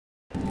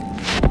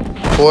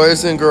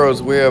Boys and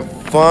girls, we have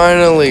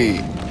finally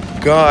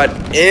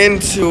got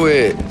into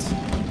it.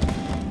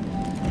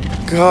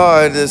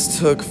 God, this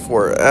took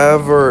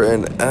forever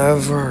and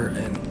ever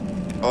and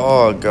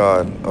oh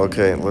God.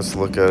 Okay, let's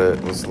look at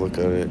it. Let's look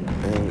at it.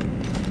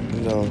 And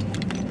you know,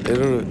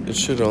 it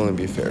should only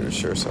be fair to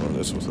share some of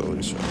this with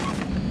Alicia.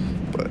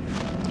 But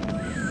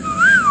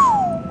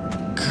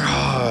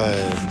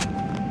God.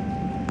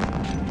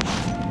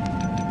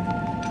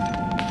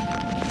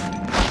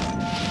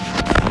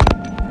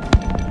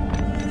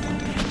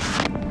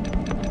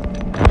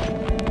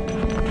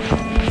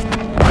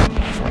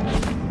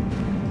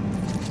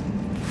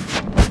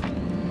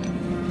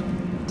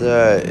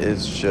 That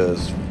is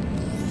just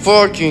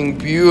fucking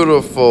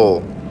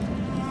beautiful.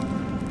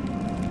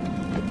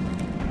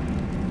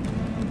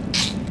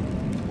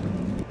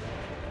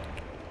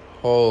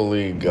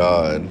 Holy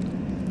God.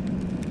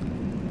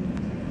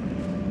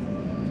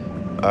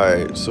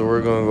 Alright, so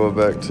we're gonna go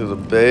back to the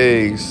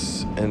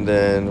base and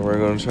then we're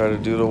gonna try to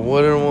do the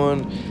wooden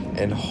one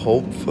and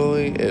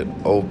hopefully it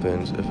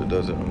opens. If it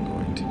doesn't, I'm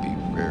going to be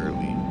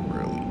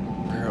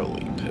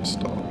really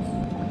pissed off.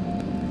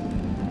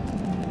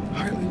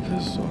 Highly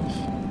pissed off.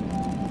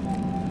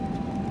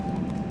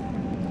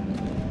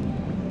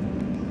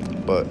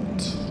 But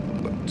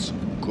let's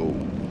go.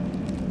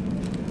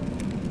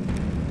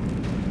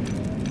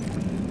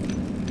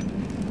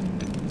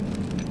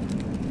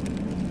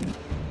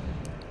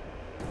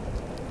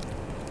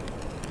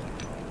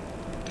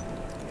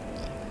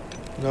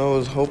 No, I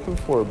was hoping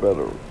for a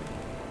better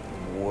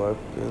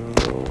weapon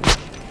though.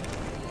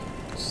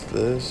 What's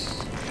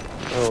this? I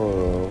don't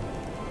know.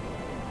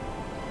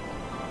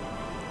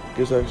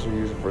 Guess I should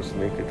use it for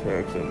sneak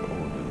attacks and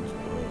odins,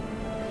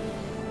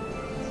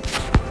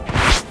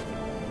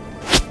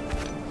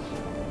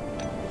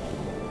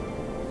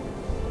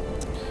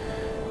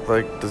 but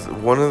like this,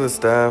 one of the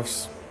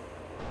staffs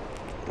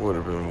would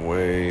have been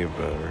way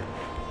better.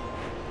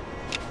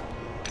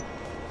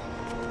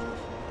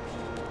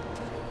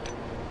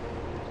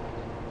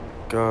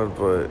 God,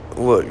 but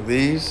look,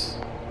 these,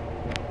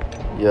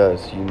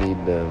 yes, you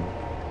need them.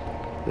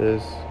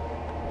 This,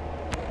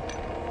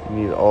 you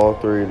need all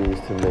three of these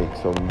to make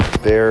some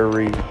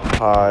very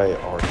high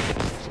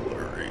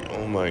artillery.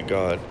 Oh my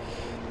God.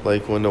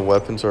 Like when the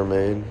weapons are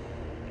made,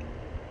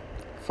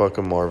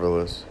 fucking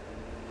marvelous.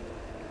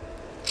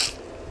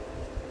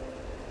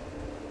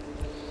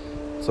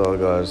 That's all I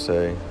gotta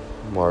say,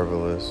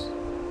 marvelous.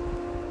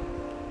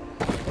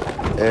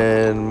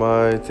 And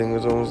my thing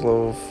is almost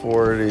level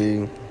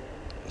 40.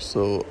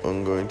 So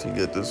I'm going to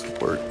get this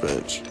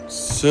workbench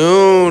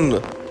soon.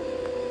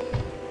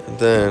 And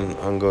then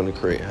I'm going to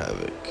create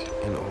havoc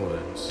in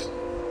odins.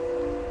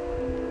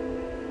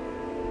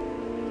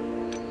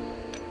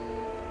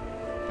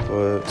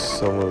 But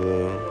some of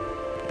the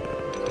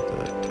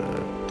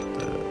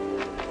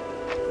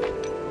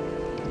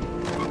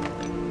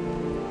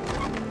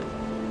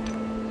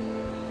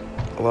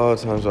a lot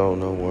of times I don't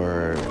know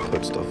where I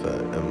put stuff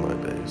at in my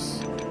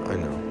base. I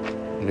know.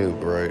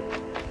 Noob, right?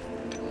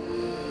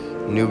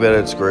 Noob at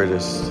its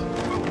greatest.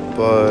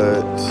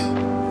 But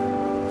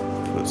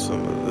put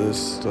some of this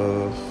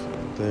stuff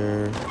in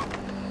there.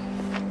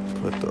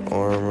 Put the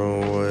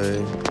armor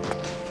away.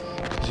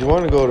 Cause you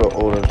want to go to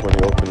odins when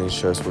you open these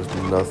chests with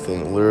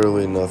nothing,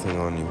 literally nothing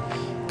on you.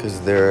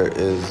 Because there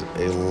is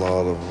a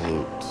lot of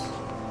loot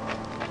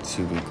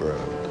to be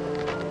grabbed.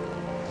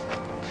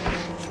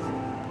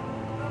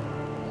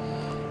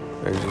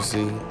 As you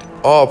see,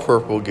 all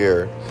purple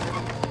gear.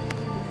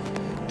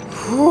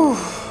 Whew.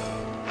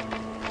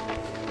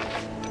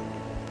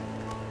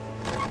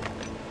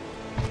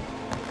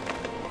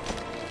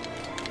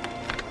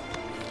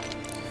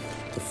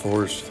 The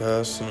forged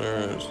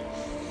fasteners.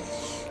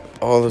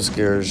 All this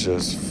gear is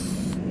just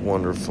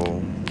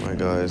wonderful, my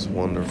guys,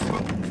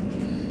 wonderful.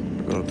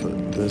 We're gonna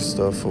put this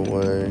stuff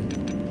away.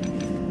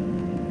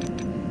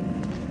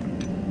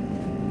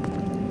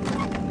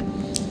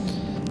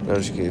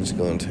 It's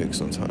going to take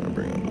some time to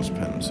bring out those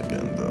pendants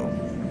again, though.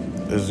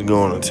 It's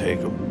going to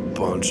take a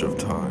bunch of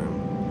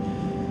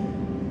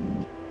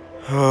time.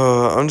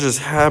 I'm just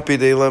happy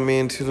they let me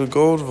into the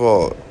gold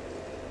vault.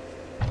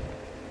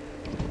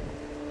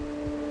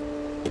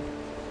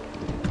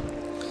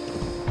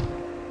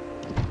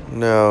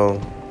 Now,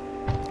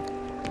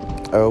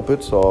 I hope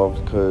it's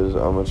solved because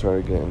I'm going to try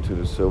to get into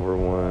the silver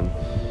one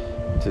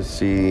to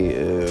see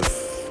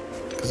if...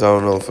 Because I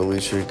don't know if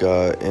Alicia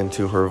got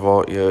into her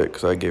vault yet,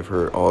 because I gave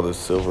her all the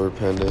silver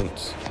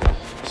pendants.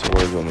 So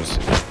we're going to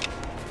see.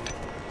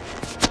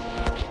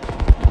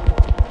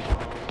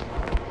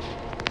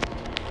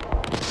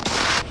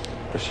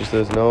 If she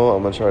says no,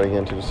 I'm going to try to get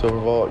into the silver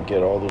vault,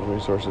 get all those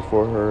resources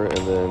for her,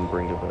 and then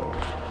bring it back.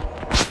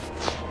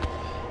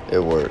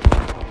 It worked.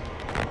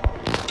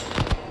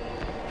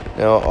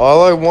 Now,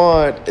 all I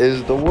want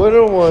is the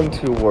wooden one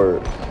to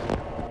work.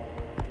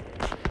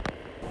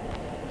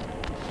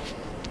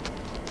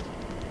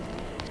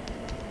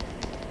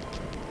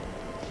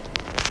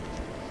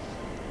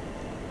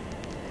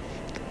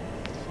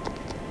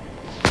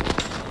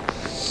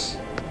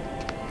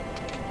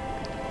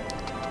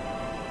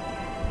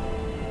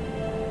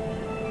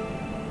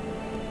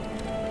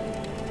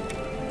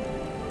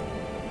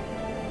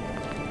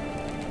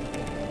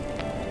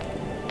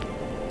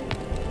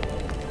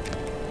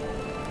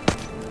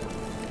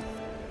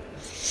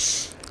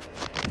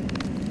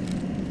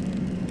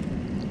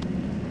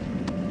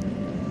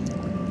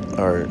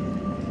 Alright.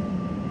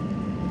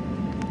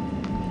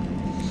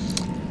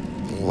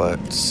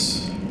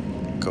 Let's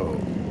go.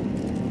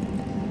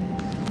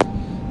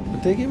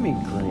 Would they give me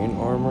green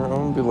armor?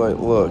 I'm gonna be like,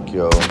 look,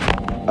 yo.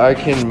 I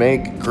can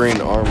make green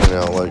armor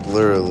now, like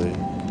literally.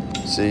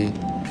 See?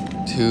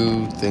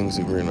 2 things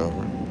of green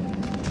armor.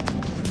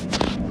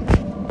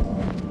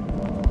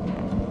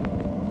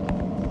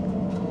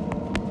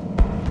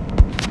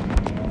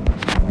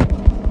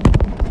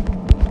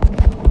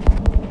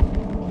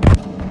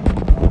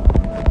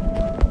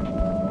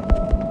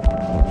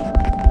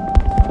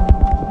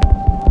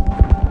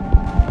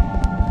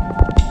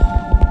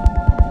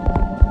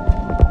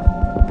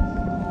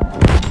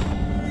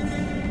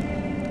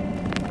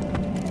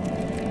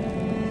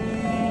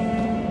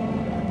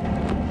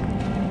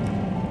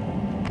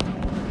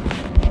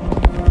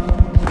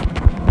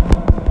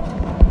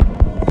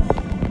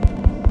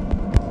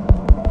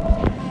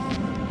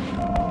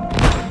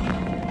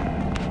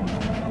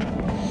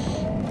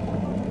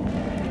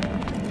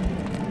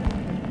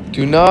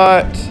 Do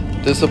not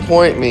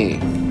disappoint me.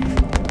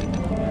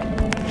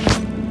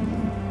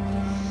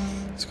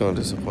 It's gonna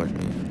disappoint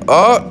me.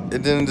 Oh,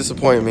 it didn't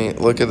disappoint me.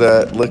 Look at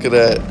that. Look at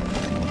that.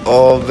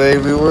 Oh,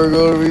 baby, we're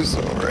gonna be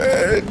so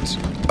rich.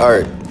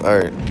 Alright,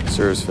 alright.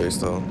 Serious face,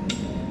 though.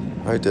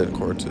 I did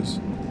corpses.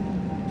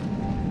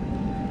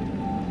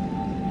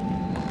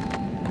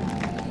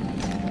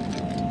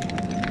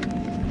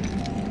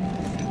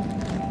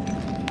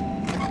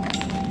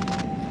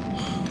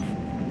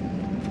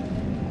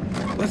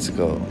 Let's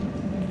go.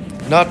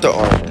 Not the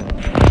armor.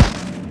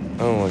 I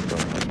don't like the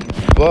armor.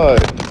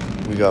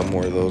 But we got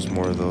more of those,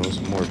 more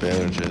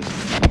bandages.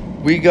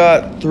 We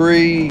got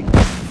 3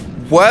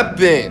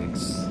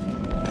 weapons.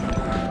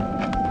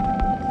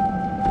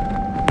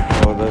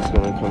 Oh, that's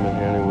gonna come in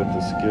handy with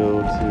the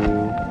skill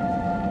too.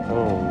 I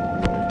don't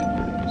like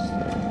this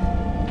stuff.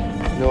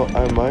 You know,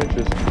 I might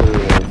just put it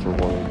in for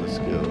one of the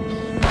skills.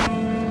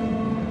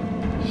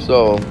 So,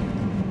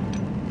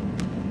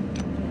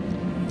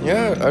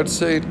 yeah, I'd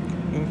say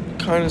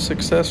kind of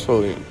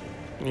successfully.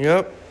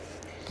 Yep.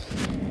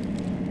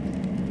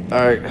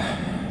 Alright.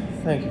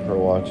 Thank you for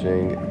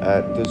watching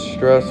at this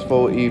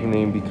stressful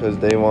evening because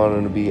they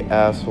wanted to be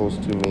assholes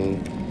to me.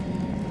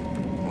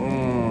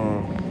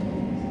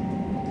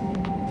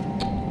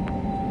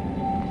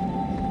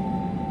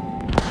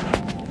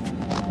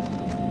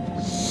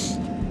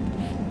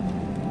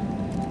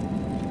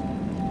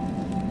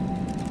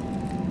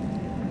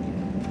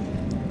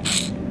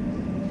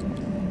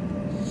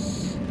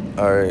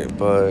 Alright,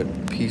 but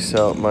peace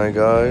out, my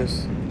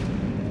guys.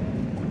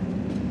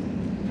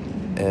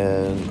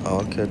 And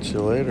I'll catch you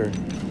later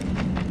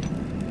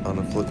on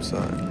the flip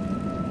side.